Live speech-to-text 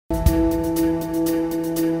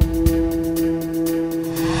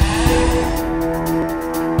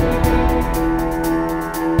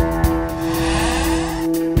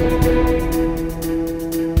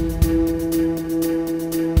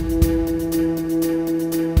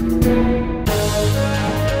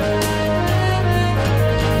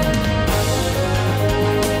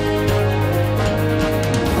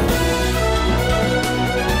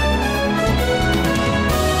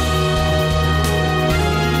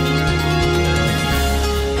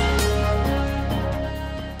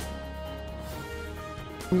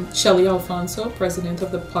Shelley Alfonso, president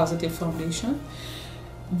of the Positive Foundation.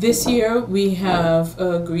 This year we have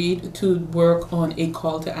agreed to work on a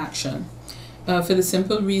call to action. For the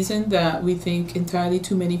simple reason that we think entirely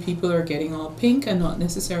too many people are getting all pink and not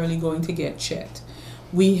necessarily going to get checked.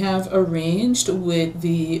 We have arranged with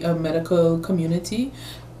the medical community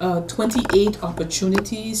 28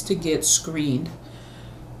 opportunities to get screened.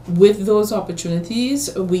 With those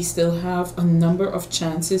opportunities, we still have a number of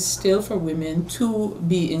chances still for women to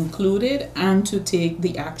be included and to take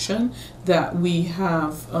the action that we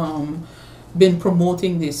have been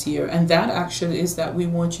promoting this year. And that action is that we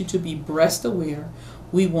want you to be breast aware.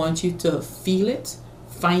 We want you to feel it,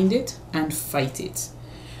 find it, and fight it.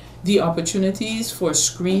 The opportunities for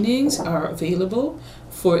screenings are available.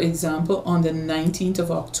 For example, on the 19th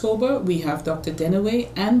of October, we have Dr. Denaway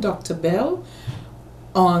and Dr. Bell.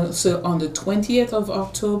 So on the 20th of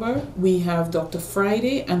October, we have Dr.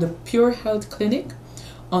 Friday and the Pure Health Clinic.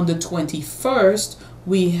 On the 21st,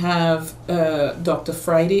 we have Dr.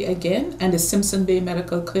 Friday again and the Simpson Bay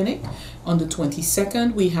Medical Clinic. On the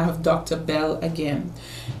 22nd, we have Dr. Bell again.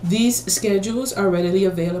 These schedules are readily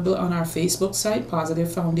available on our Facebook site,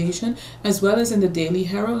 Positive Foundation, as well as in the Daily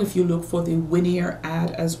Herald. If you look for the Winier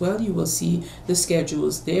ad as well, you will see the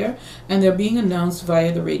schedules there, and they're being announced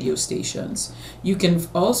via the radio stations. You can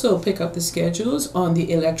also pick up the schedules on the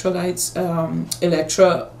Electrolytes,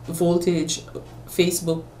 Electra Voltage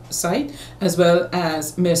Facebook site, as well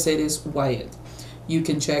as Mercedes Wyatt. You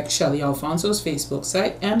can check Shelley Alfonso's Facebook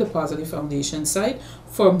site and the Positive Foundation site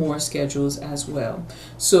for more schedules as well.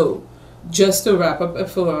 So just to wrap up,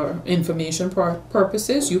 for information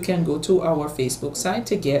purposes, you can go to our Facebook site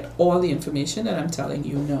to get all the information that I'm telling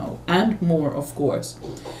you now and more, of course.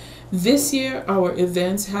 This year, our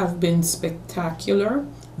events have been spectacular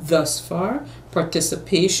thus far.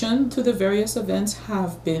 Participation to the various events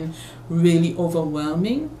have been really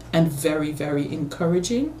overwhelming and very, very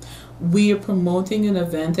encouraging. We are promoting an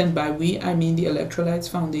event, and by we I mean the Electrolytes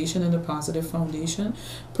Foundation and the Positive Foundation,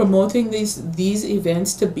 promoting these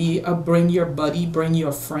events to be a bring your buddy, bring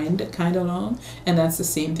your friend kind of along, and that's the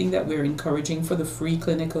same thing that we're encouraging for the free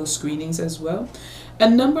clinical screenings as well. A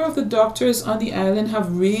number of the doctors on the island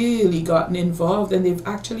have really gotten involved, and they've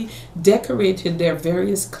actually decorated their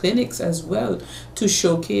various clinics as well to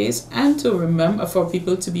showcase and to remember for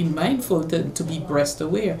people to be mindful to be breast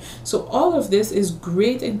aware. So all of this is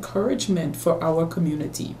great encouragement for our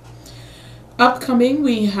community. Upcoming,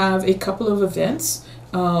 we have a couple of events.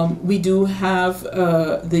 We do have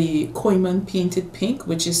the Koiman Painted Pink,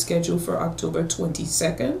 which is scheduled for October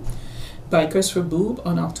 22nd. Bikers for Boob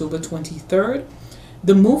on October 23rd.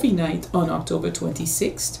 The movie night on October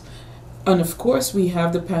 26th. And of course, we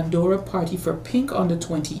have the Pandora Party for Pink on the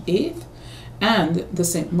 28th. And the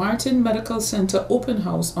St. Martin Medical Center Open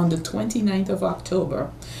House on the 29th of October.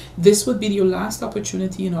 This would be your last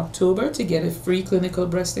opportunity in October to get a free clinical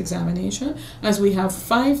breast examination, as we have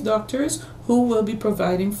 5 doctors who will be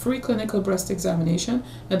providing free clinical breast examination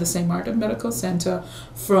at the St. Martin Medical Center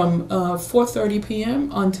from 4:30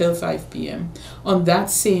 p.m. until 5 p.m. On that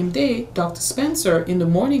same day, Dr. Spencer, in the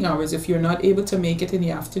morning hours, if you're not able to make it in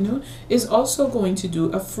the afternoon, is also going to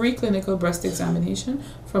do a free clinical breast examination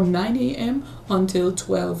from 9 a.m. until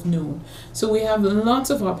 12 noon. So we have lots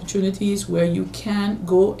of opportunities where you can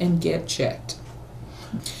go and get checked.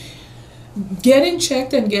 Getting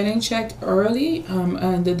checked and getting checked early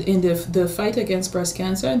and in the fight against breast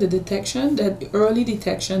cancer and the detection, that early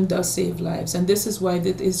detection does save lives, and this is why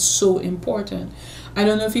that is so important. I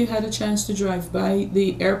don't know if you had a chance to drive by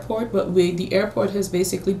the airport, but the airport has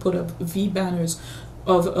basically put up V banners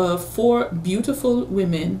of 4 beautiful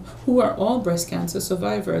women who are all breast cancer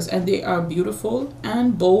survivors, and they are beautiful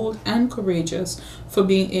and bold and courageous for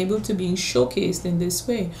being able to be showcased in this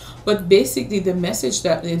way. But basically the message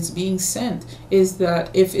that is being sent is that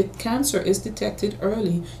if cancer is detected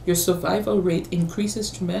early, your survival rate increases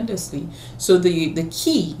tremendously. So the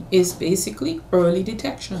key is basically early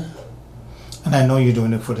detection. And I know you're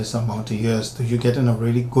doing it for this amount of years. Do you get a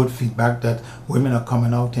really good feedback that women are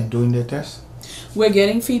coming out and doing their tests? We're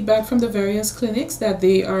getting feedback from the various clinics that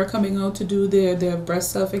they are coming out to do their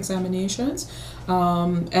breast self-examinations,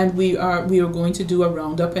 and we are going to do a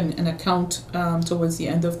roundup and a count towards the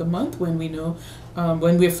end of the month when we know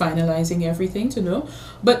when we're finalizing everything to know.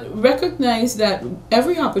 But recognize that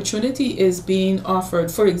every opportunity is being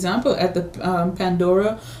offered. For example, at the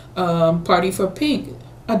Pandora Party for Pink,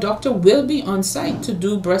 a doctor will be on site to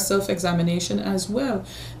do breast self-examination as well.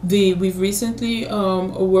 We've recently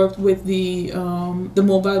worked with the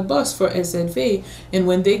mobile bus for SZV, and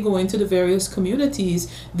when they go into the various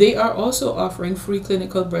communities, they are also offering free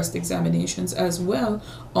clinical breast examinations as well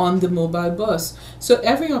on the mobile bus. So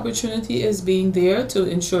every opportunity is being there to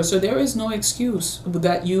ensure. So there is no excuse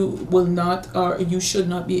that you will not or you should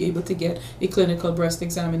not be able to get a clinical breast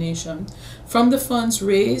examination. From the funds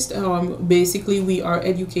raised, basically we are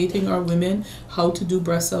educating our women how to do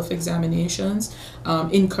breast self-examinations,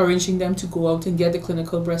 encouraging them to go out and get the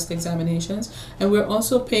clinical breast examinations, and we're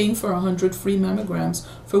also paying for 100 free mammograms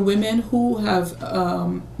for women who have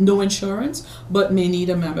no insurance but may need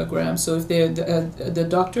a mammogram. So if the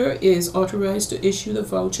doctor is authorized to issue the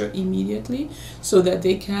voucher immediately so that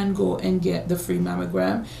they can go and get the free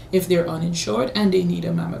mammogram if they're uninsured and they need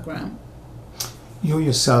a mammogram. You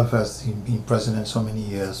yourself has been president so many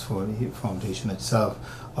years for the foundation itself.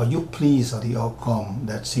 Are you pleased at the outcome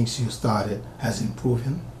that since you started has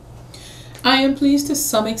improving? I am pleased to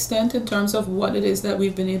some extent in terms of what it is that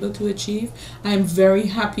we've been able to achieve. I am very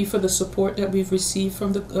happy for the support that we've received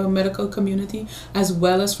from the medical community as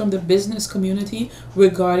well as from the business community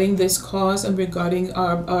regarding this cause and regarding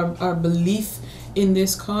our belief in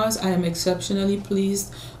this cause. I am exceptionally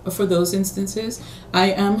pleased for those instances. I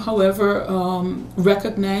am, however,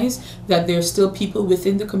 recognize that there are still people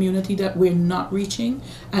within the community that we're not reaching,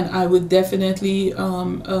 and I would definitely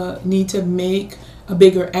need to make a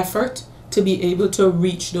bigger effort to be able to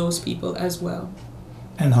reach those people as well.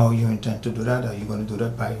 And how you intend to do that? Are you going to do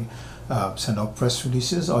that by send out press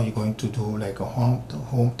releases? Or are you going to do like a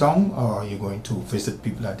hometown, or are you going to visit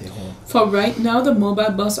people at their home? For right now, the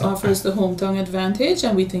mobile bus offers the hometown advantage,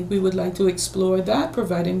 and we think we would like to explore that,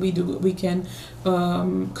 providing we can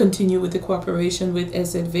continue with the cooperation with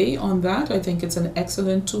SZV on that. I think it's an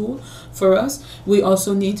excellent tool for us. We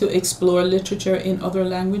also need to explore literature in other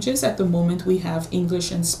languages. At the moment, we have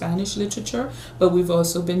English and Spanish literature, but we've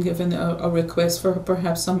also been given a request for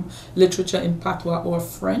perhaps some literature in Patois or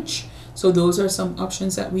French. So those are some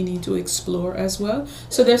options that we need to explore as well.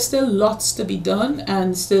 So there's still lots to be done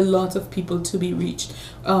and still lots of people to be reached.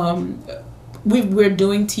 We're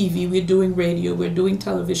doing TV, we're doing radio, we're doing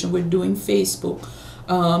television, we're doing Facebook.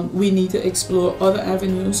 We need to explore other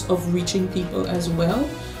avenues of reaching people as well.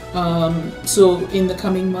 So in the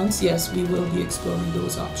coming months, yes, we will be exploring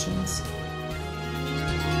those options.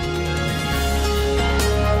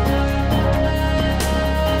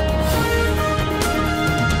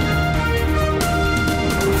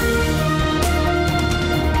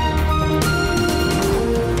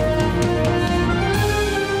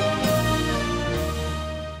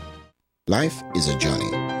 Life is a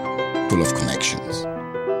journey full of connections.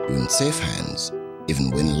 You're in safe hands even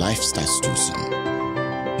when life starts too soon.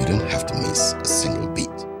 You don't have to miss a single beat.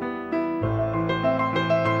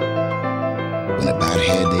 When a bad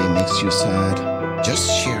hair day makes you sad, just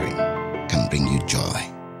sharing can bring you joy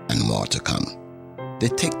and more to come. They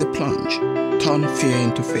take the plunge, turn fear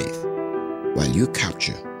into faith, while you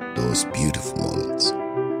capture those beautiful moments.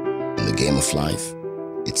 In the game of life,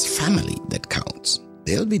 it's family that counts.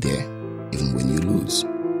 They'll be there even when you lose.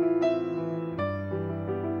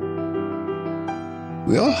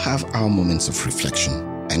 We all have our moments of reflection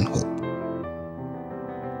and hope.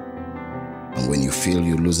 And when you feel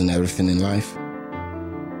you're losing everything in life,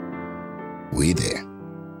 we're there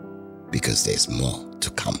because there's more to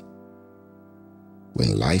come.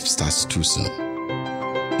 When life starts too soon,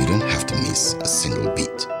 you don't have to miss a single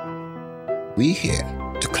beat. We're here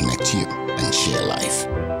to connect you and share life.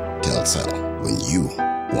 Telcel, when you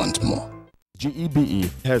want more.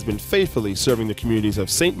 GEBE has been faithfully serving the communities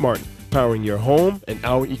of St. Martin, powering your home and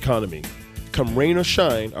our economy. Come rain or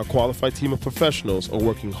shine, our qualified team of professionals are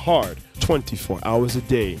working hard 24 hours a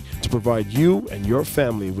day to provide you and your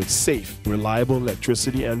family with safe, reliable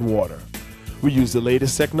electricity and water. We use the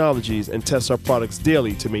latest technologies and test our products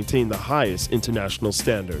daily to maintain the highest international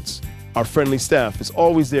standards. Our friendly staff is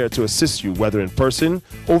always there to assist you, whether in person,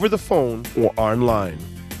 over the phone, or online.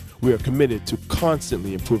 We are committed to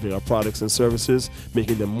constantly improving our products and services,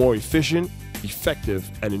 making them more efficient, effective,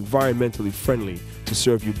 and environmentally friendly to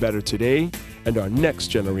serve you better today and our next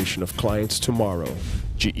generation of clients tomorrow.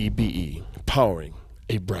 GEBE, powering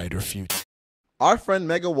a brighter future. Our friend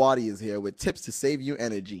Megawati is here with tips to save you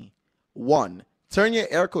energy. 1. Turn your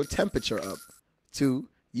airco temperature up. 2.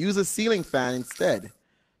 Use a ceiling fan instead.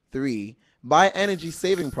 3. Buy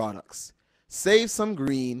energy-saving products. Save some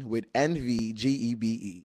green with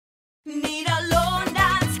NVGEBE. Need a loan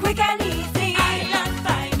that's quick and easy. Island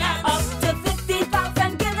Finance. Up to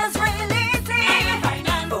 50,000 guineas real easy. Island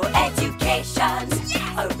Finance. For education,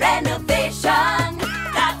 a renovation.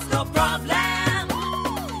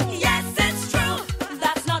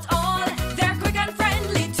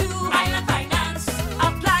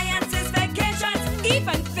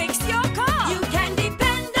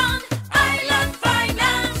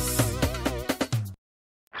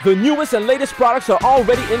 The newest and latest products are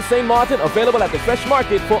already in St. Martin, available at the Fresh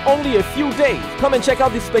Market for only a few days. Come and check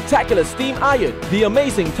out the spectacular steam iron, the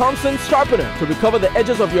amazing Thompson sharpener to recover the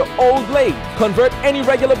edges of your old blade. Convert any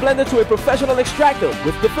regular blender to a professional extractor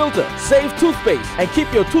with the filter. Save toothpaste and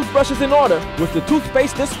keep your toothbrushes in order with the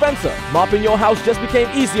toothpaste dispenser. Mopping your house just became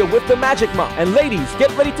easier with the Magic Mop. And ladies, get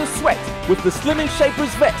ready to sweat with the Slimming Shapers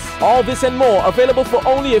vest. All this and more available for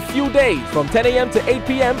only a few days from 10 a.m. to 8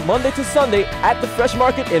 p.m. Monday to Sunday at the Fresh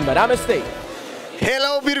Market in Madame Estate.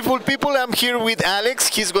 Hello beautiful people, I'm here with Alex.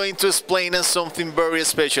 He's going to explain us something very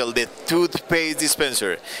special, the toothpaste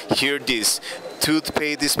dispenser. Hear this,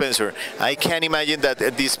 toothpaste dispenser. I can't imagine that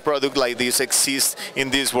this product like this exists in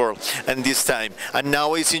this world and this time. And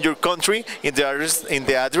now it's in your country, in the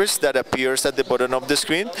address that appears at the bottom of the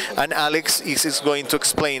screen. And Alex is going to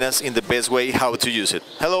explain us in the best way how to use it.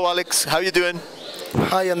 Hello Alex, how you doing?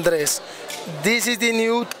 Hi Andres, this is the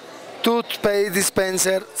new toothpaste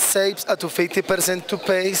dispenser, saves up to 50%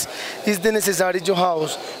 toothpaste. Is the necessary in your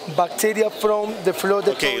house. Bacteria from the floor.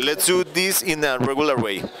 Okay, let's do this in a regular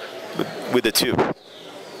way with the tube.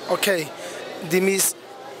 Okay,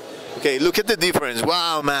 okay, look at the difference.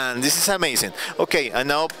 Wow, man, this is amazing. Okay, and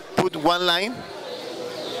now put one line.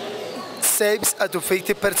 Saves up to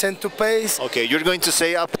 50% toothpaste. Okay, you're going to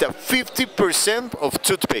say up to 50% of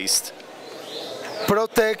toothpaste.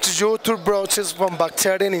 Protects your toothbrushes from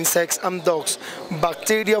bacteria, insects, and dogs.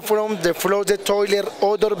 Bacteria from the floor, the toilet,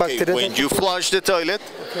 other bacteria. When you flush the toilet,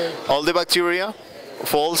 all the bacteria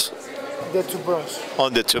falls the toothbrush.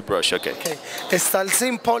 On the toothbrush, okay. Está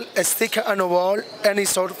simple, stick on a wall, any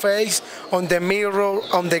surface, on the mirror,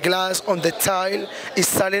 on the glass, on the tile,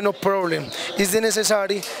 it's no problem. Is it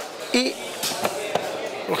necessary?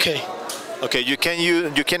 Okay. Okay, you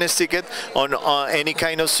can stick it on any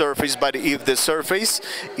kind of surface, but if the surface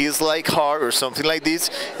is like hard or something like this,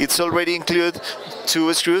 it's already included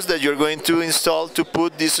 2 screws that you're going to install to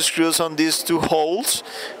put these screws on these 2 holes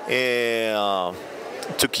to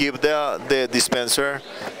keep the dispenser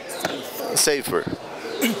safer.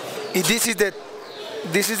 This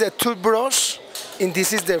is the toothbrush, and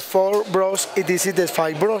this is the 4 brush, and this is the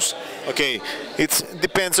 5 brush. Okay, it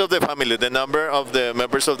depends on the family, the number of the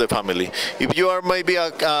members of the family. If you are maybe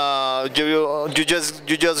you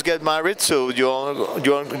just get married, so you're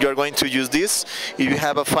going to use this. If you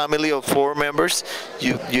have a family of 4 members,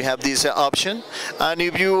 you have this option. And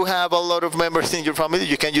if you have a lot of members in your family,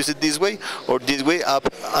 you can use it this way or this way up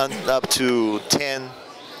to 10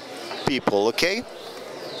 people. Okay.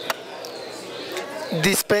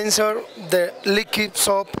 Dispenser, the liquid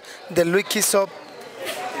soap,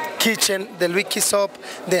 kitchen, the liquid soap,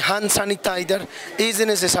 the hand sanitizer is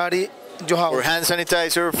necessary. For hand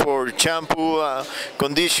sanitizer, for shampoo,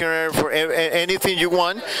 conditioner, for anything you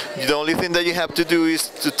want. The only thing that you have to do is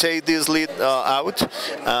to take this lid out,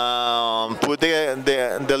 put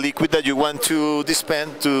the liquid that you want to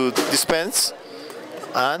dispense,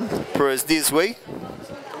 and press this way.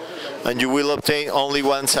 And you will obtain only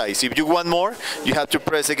one size. If you want more, you have to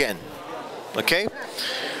press again. Okay?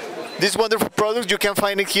 This wonderful product, you can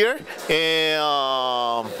find it here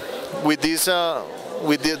with this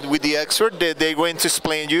with the expert. They're going to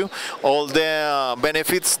explain you all the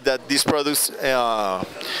benefits that these products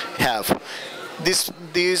have.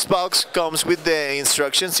 This box comes with the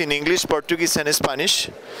instructions in English, Portuguese, and Spanish.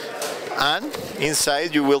 And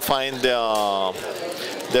inside you will find the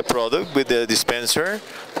product with the dispenser,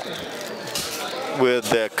 with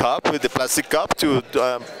the cup, with the plastic cup to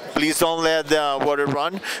please don't let the water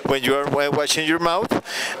run when you are washing your mouth,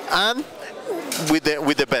 and with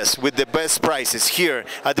the best prices here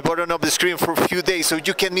at the bottom of the screen for a few days, so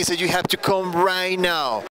you can miss it. You have to come right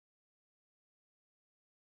now.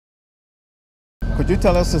 Could you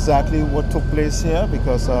tell us exactly what took place here?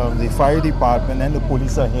 Because the fire department and the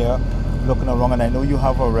police are here looking around, and I know you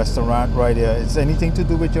have a restaurant right here. Is anything to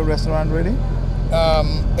do with your restaurant, really?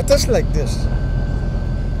 It is like this.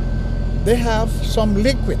 They have some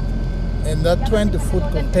liquid in that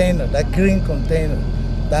 20-foot container, that green container,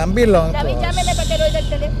 that belongs to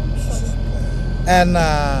us. And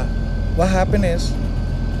what happened is,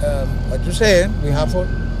 what you say, we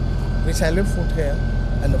sell food here,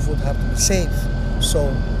 and the food have to be safe.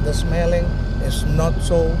 So the smelling is not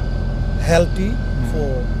so healthy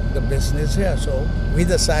for the business here. So we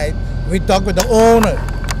decide, we talk with the owner.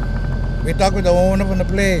 We talk with the owner from the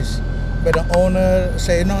place. But the owner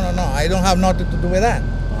say, no, I don't have nothing to do with that.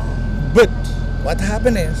 But what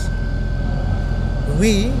happened is,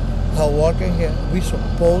 we are working here, we're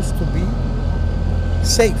supposed to be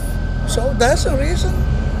safe. So that's the reason.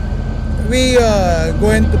 We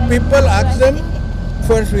going to people, ask them,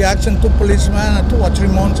 first reaction to policemen 2 or 3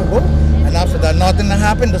 months ago, and And after that, nothing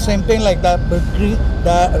happened. The same thing like that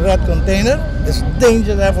red container. It's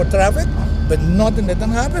danger there for traffic, but nothing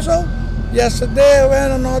didn't happen. So yesterday I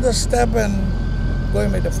went another step and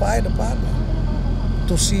going with the fire department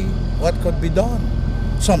to see what could be done.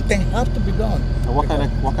 Something have to be done. And what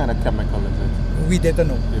kind of chemical is it? We didn't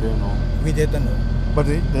know. You don't know. We didn't know. But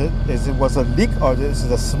it was a leak or this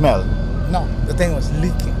is a smell? No, the thing was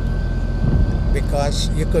leaking because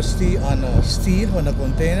you could see on a steel on the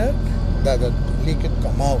container that the leak had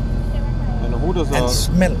come out. And who does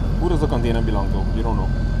smell? Who does the container belong to? You don't know.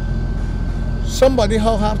 Somebody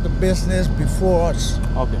who have the business before us.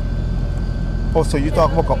 Okay. Oh, so you're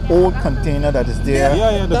talking about an old container that is there?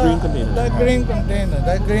 Yeah, the green container. That green container,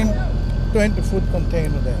 that green 20-foot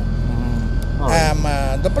container there. Mm-hmm.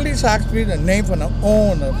 Right. The police asked me the name for the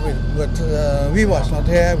owner, but we was not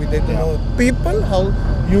here. We didn't know. People who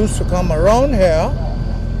used to come around here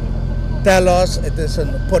tell us it is a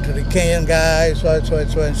Puerto Rican guy, so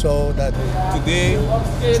and so. That today,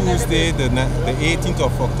 Tuesday, the 18th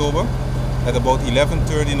of October, at about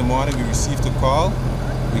 11:30 in the morning, we received a call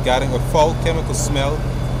regarding a foul chemical smell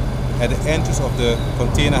at the entrance of the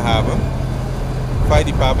container harbor. Fire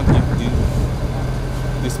department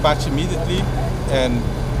dispatched immediately and,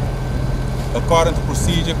 according to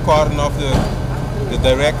procedure, cordon off the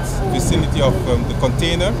direct vicinity of the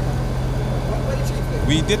container.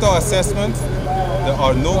 We did our assessment. There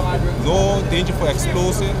are no danger for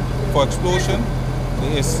explosion.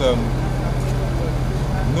 There is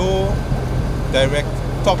no direct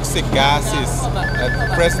toxic gases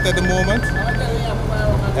present at the moment,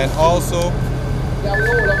 and also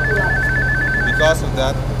because of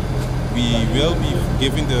that, we will be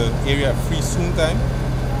giving the area free soon time.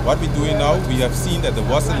 What we're doing now, we have seen that there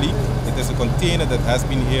was a leak. It is a container that has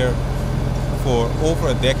been here for over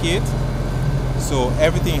a decade, so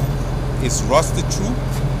everything is rusted through.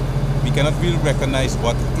 We cannot really recognize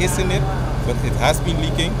what is in it, but it has been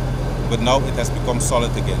leaking, but now it has become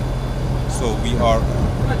solid again. So we are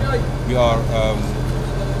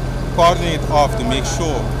coordinating it off to make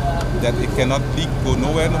sure that it cannot leak, go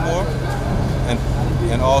nowhere no more,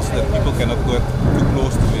 and also that people cannot go too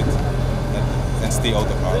close to it and stay out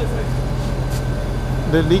of harm.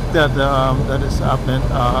 The leak that is happening,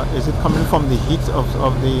 is it coming from the heat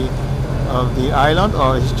of the island,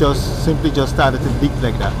 or it's just simply just started to leak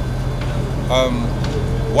like that?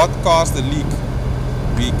 What caused the leak,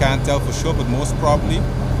 we can't tell for sure, but most probably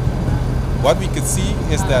what we could see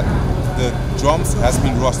is that the drums has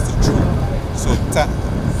been rusted through. So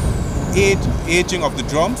aging of the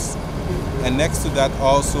drums, and next to that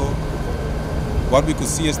also what we could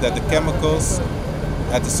see is that the chemicals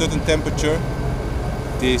at a certain temperature,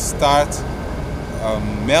 they start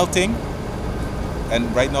melting,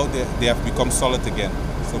 and right now they have become solid again.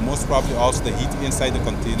 So most probably also the heat inside the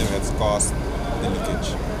container has caused the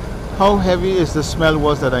leakage. How heavy is the smell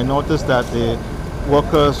was that I noticed that the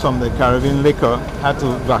workers from the Caribbean Liquor had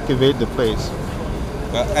to evacuate the place?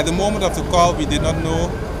 At the moment of the call, we did not know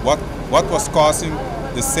what was causing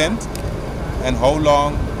the scent and how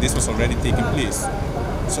long this was already taking place.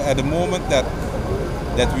 So at the moment that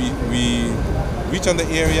we reached on the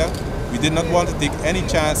area, we did not want to take any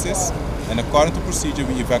chances, and according to procedure,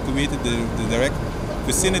 we evacuated the direct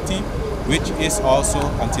vicinity, which is also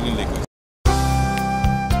Antillean Liquor.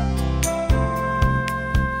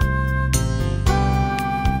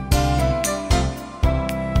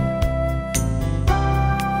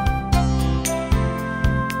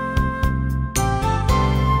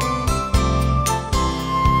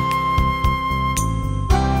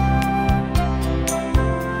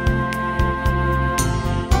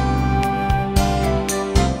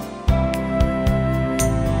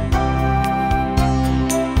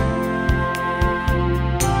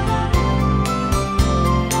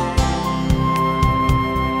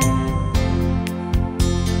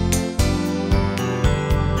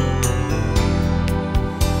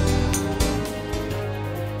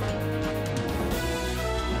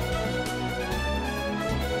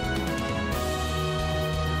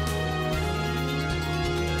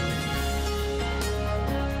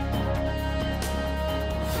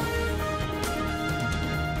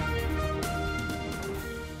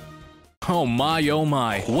 Oh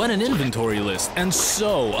my, what an inventory list, and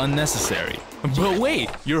so unnecessary. But wait,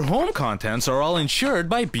 your home contents are all insured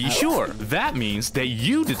by Be Sure. That means that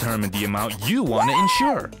you determine the amount you want to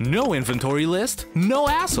insure. No inventory list, no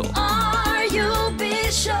hassle. Are you Be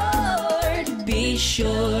Sure? Be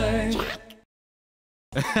Sure.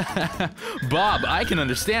 Bob, I can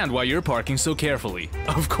understand why you're parking so carefully.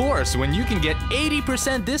 Of course, when you can get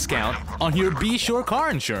 80% discount on your Be Sure car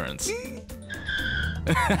insurance.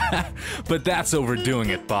 But that's overdoing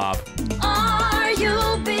it, Bob. Are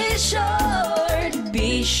you be sure?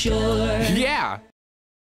 Be sure. Yeah!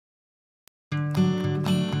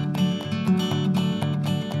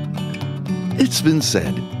 It's been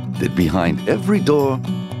said that behind every door,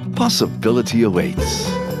 possibility awaits.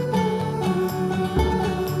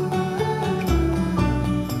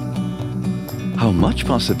 How much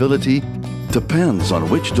possibility depends on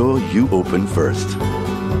which door you open first.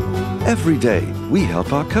 Every day, we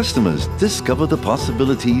help our customers discover the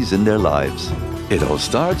possibilities in their lives. It all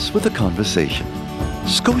starts with a conversation.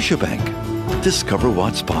 Scotiabank. Discover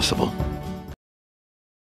what's possible.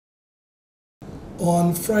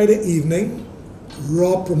 On Friday evening,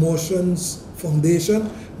 Raw Promotions Foundation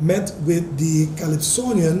met with the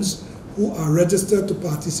Calypsonians who are registered to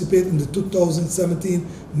participate in the 2017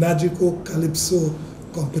 Nagico Calypso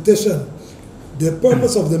competition. The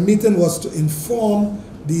purpose of the meeting was to inform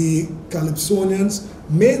the Calypsonians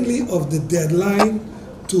mainly of the deadline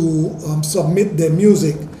to submit their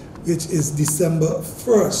music, which is December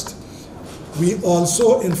 1st. We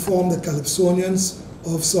also informed the Calypsonians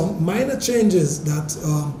of some minor changes that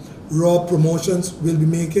Raw Promotions will be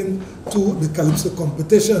making to the Calypso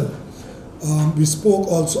competition. We spoke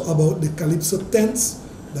also about the Calypso tents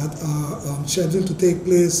that are scheduled to take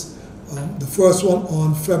place. The first one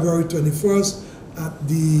on February 21st at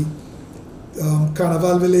the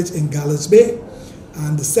Carnival Village in Gallows Bay,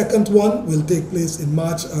 and the second one will take place in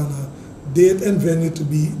March on a date and venue to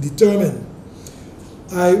be determined.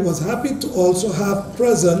 I was happy to also have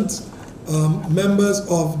present members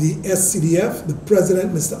of the SCDF, the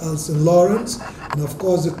president, Mr. Alston Lawrence, and of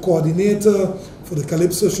course the coordinator for the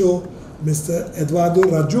Calypso show, Mr. Eduardo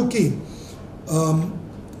Rajuki.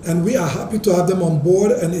 And we are happy to have them on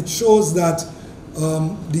board, and it shows that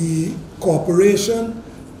the cooperation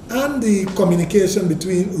and the communication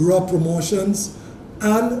between Raw Promotions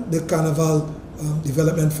and the Carnival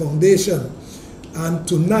Development Foundation. And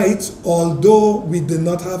tonight, although we did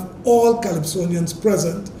not have all Calypsonians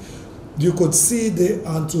present, you could see the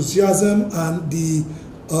enthusiasm and the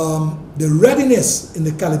readiness in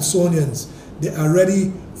the Calypsonians. They are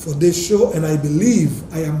ready for this show, and I believe,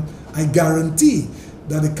 I guarantee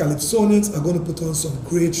that the Calypsonians are going to put on some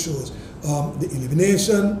great shows. The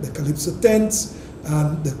Elimination, the Calypso Tents,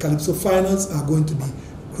 and the Calypso Finals are going to be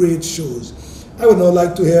great shows. I would now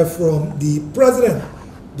like to hear from the president,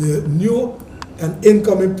 the new and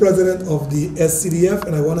incoming president of the SCDF,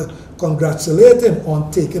 and I want to congratulate him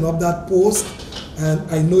on taking up that post. And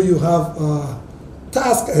I know you have a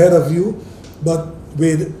task ahead of you, but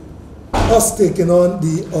with us taking on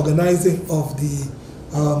the organizing of the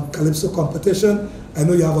Calypso competition, I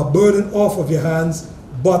know you have a burden off of your hands,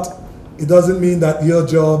 but it doesn't mean that your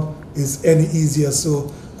job is any easier.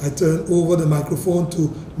 So I turn over the microphone to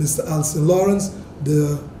Mr. Alston Lawrence,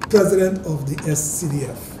 the president of the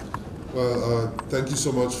SCDF. Well, thank you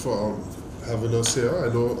so much for having us here. I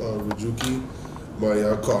know Rajuki,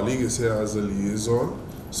 my colleague, is here as a liaison,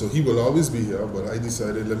 so he will always be here, but I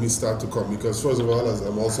decided let me start to come because first of all, as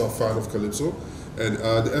I'm also a fan of Calypso, and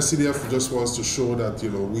the SCDF just wants to show that, you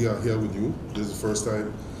know, we are here with you. This is the first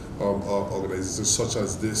time organizations such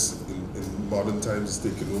as this in modern times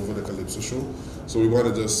taking over the Calypso show. So we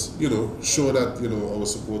want to just, you know, show that, you know, our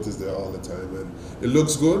support is there all the time, and it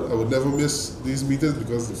looks good. I would never miss these meetings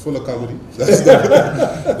because they're full of comedy.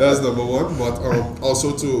 That's number one. But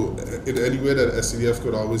also to, in any way that SCDF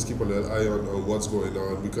could always keep a little eye on what's going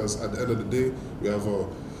on, because at the end of the day, we have a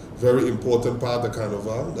very important part of the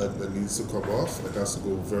Carnival that needs to come off. It has to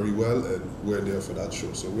go very well, and we're there for that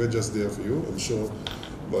show. So we're just there for you. I'm sure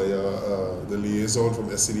my the liaison from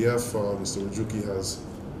SCDF, Mr. Rajuki, has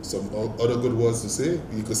some other good words to say.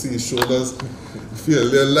 You can see his shoulders feel a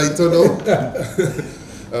little lighter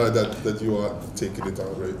now that you are taking it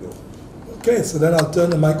on right now. Okay, so then I'll turn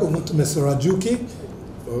the mic over to Mr. Rajuki.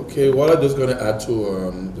 Okay, what I'm just going to add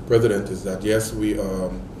to the president is that yes, we are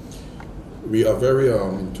very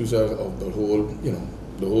enthusiastic of the whole, you know,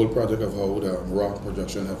 the whole project of how the Raw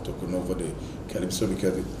production have taken over the Calypso,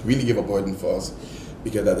 because it really gave a burden for us.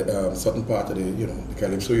 Because at a certain part of the, you know, the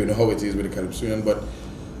Calypso, you know how it is with the Calypsonian, but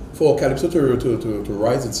for Calypso to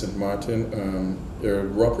rise in St. Martin,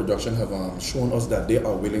 Raw production have shown us that they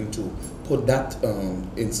are willing to put that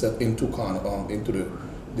into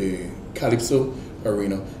the Calypso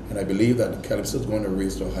arena, and I believe that the Calypso is going to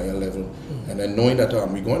raise to a higher level. And then knowing that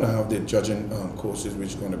we're going to have the judging courses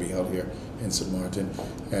which are going to be held here in St. Martin,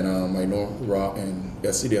 and I know Raw and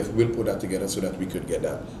SCDF will put that together so that we could get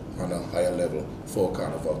that on a higher level for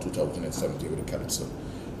Carnival 2017 with the Calypso.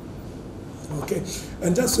 Okay,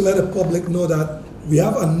 and just to let the public know that we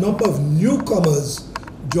have a number of newcomers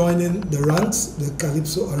joining the ranks, the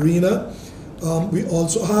Calypso Arena. We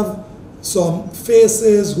also have some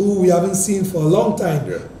faces who we haven't seen for a long time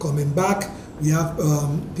coming back. We have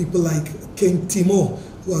people like King Timo,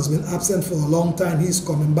 who has been absent for a long time. He's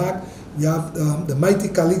coming back. We have the Mighty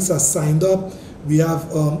Calix has signed up. We have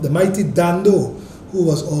the Mighty Dando, who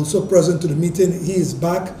was also present to the meeting. He is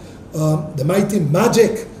back. The Mighty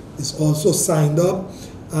Magic is also signed up.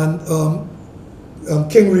 And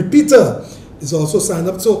King Repeater is also signed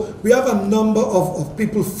up. So we have a number of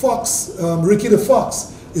people. Fox, Ricky the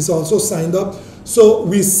Fox is also signed up. So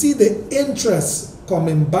we see the interest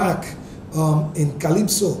coming back in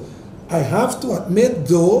Calypso. I have to admit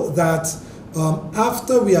though that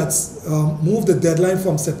after we had moved the deadline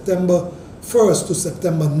from September 1st to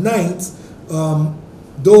September 9th,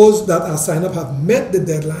 those that are signed up have met the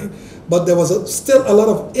deadline, but there was still a lot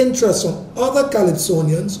of interest from other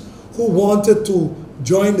Calypsonians who wanted to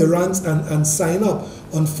join the ranks and sign up.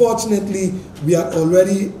 Unfortunately, we had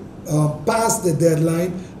already passed the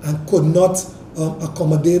deadline and could not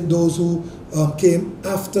accommodate those who came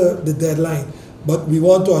after the deadline. But we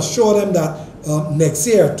want to assure them that next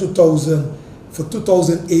year, for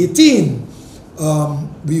 2018,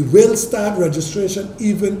 we will start registration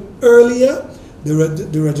even earlier.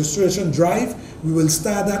 The registration drive, we will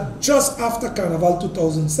start that just after Carnival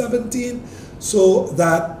 2017, so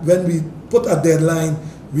that when we put a deadline,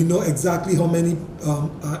 we know exactly how many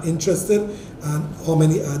are interested and how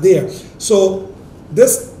many are there. So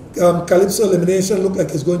this Calypso elimination looks like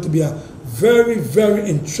it's going to be a very, very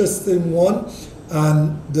interesting one,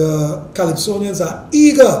 and the Calypsonians are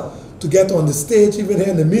eager to get on the stage. Even here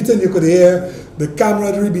in the meeting, you could hear the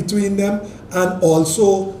camaraderie between them and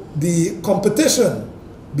also the competition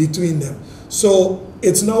between them. So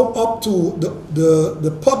it's now up to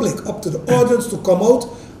the public, up to the audience to come out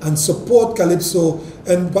and support Calypso.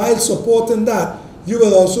 And while supporting that, you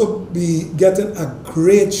will also be getting a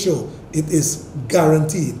great show. It is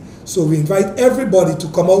guaranteed. So we invite everybody to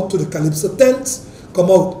come out to the Calypso tents,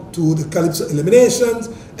 come out to the Calypso eliminations,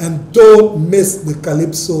 and don't miss the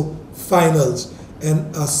Calypso finals.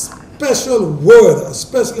 And a special word, a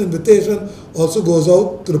special invitation also goes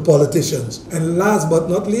out to the politicians. And last but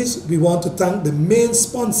not least, we want to thank the main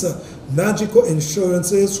sponsor, Nagico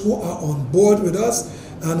Insurances, who are on board with us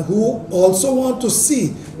and who also want to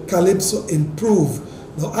see Calypso improve.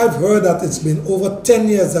 Now, I've heard that it's been over 10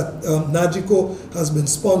 years that Nagico has been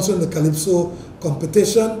sponsoring the Calypso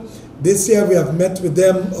competition. This year we have met with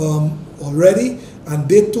them already, and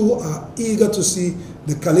they too are eager to see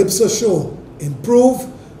the Calypso show improve.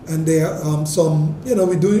 And there are some,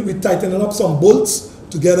 we're tightening up some bolts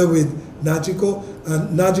together with Nagico,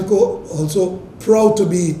 and Nagico also proud to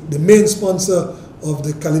be the main sponsor of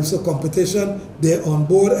the Calypso competition. They're on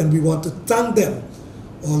board, and we want to thank them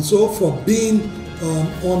also for being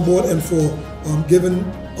on board and for giving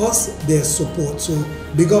us their support. So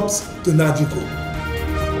big ups to Nagico.